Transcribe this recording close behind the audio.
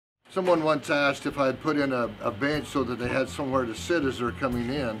Someone once asked if I'd put in a bench so that they had somewhere to sit as they're coming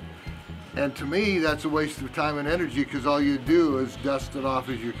in. And to me, that's a waste of time and energy, because all you do is dust it off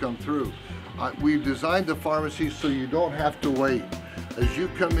as you come through. We've designed the pharmacy so you don't have to wait. As you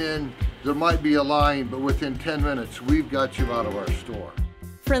come in, there might be a line, but within 10 minutes, we've got you out of our store.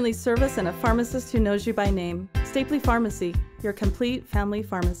 Friendly service and a pharmacist who knows you by name. Stapley Pharmacy, your complete family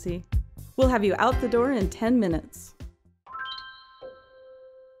pharmacy. We'll have you out the door in 10 minutes.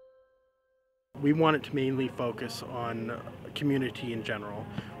 We want it to mainly focus on community in general.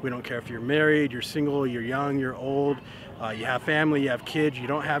 We don't care if you're married, you're single, you're young, you're old, you have family, you have kids, you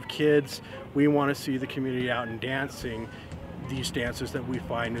don't have kids. We want to see the community out and dancing these dances that we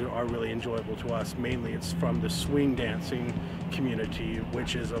find are really enjoyable to us. Mainly it's from the swing dancing community,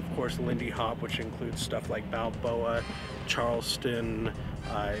 which is of course Lindy Hop, which includes stuff like Balboa, Charleston,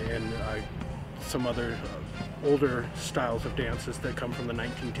 and some other older styles of dances that come from the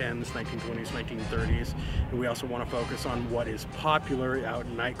 1910s, 1920s, 1930s. And we also want to focus on what is popular out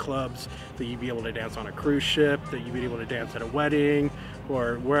in nightclubs, that you'd be able to dance on a cruise ship, that you'd be able to dance at a wedding,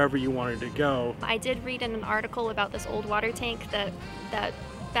 or wherever you wanted to go. I did read in an article about this old water tank that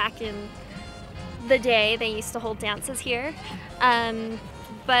back in the day they used to hold dances here.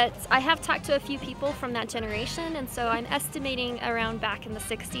 But I have talked to a few people from that generation, and so I'm estimating around back in the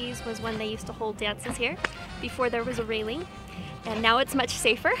 60s was when they used to hold dances here, before there was a railing. And now it's much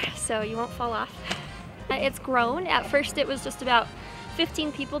safer, so you won't fall off. It's grown. At first it was just about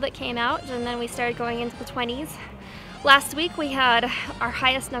 15 people that came out, and then we started going into the 20s. Last week we had our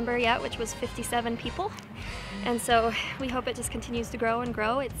highest number yet, which was 57 people. And so we hope it just continues to grow and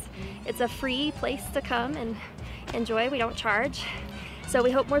grow. It's a free place to come and enjoy. We don't charge. So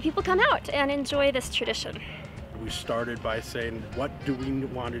we hope more people come out and enjoy this tradition. We started by saying, what do we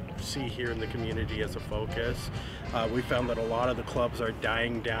want to see here in the community as a focus? We found that a lot of the clubs are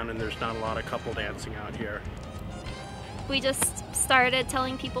dying down and there's not a lot of couple dancing out here. We just started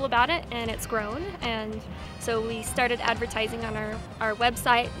telling people about it, and it's grown, and so we started advertising on our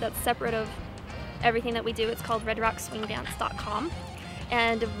website that's separate of everything that we do. It's called redrockswingdance.com,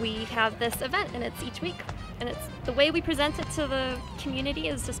 and we have this event, and it's each week. And it's the way we present it to the community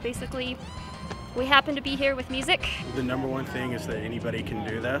is just basically, we happen to be here with music. The number one thing is that anybody can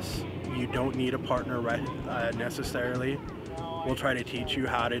do this. You don't need a partner necessarily. We'll try to teach you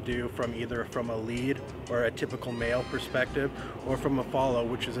how to do from either from a lead or a typical male perspective, or from a follow,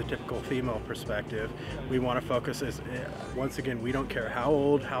 which is a typical female perspective. We want to focus as, once again, we don't care how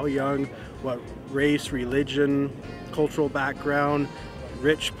old, how young, what race, religion, cultural background,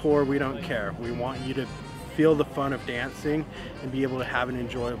 rich, poor, we don't care. We want you to feel the fun of dancing and be able to have an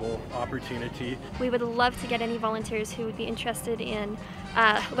enjoyable opportunity. We would love to get any volunteers who would be interested in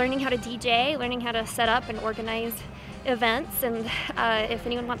learning how to DJ, learning how to set up and organize events, and if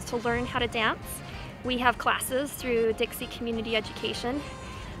anyone wants to learn how to dance, we have classes through Dixie Community Education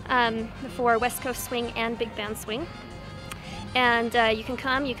for West Coast Swing and Big Band Swing. And you can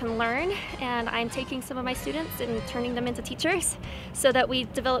come, you can learn, and I'm taking some of my students and turning them into teachers so that we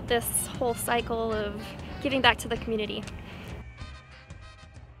develop this whole cycle of giving back to the community.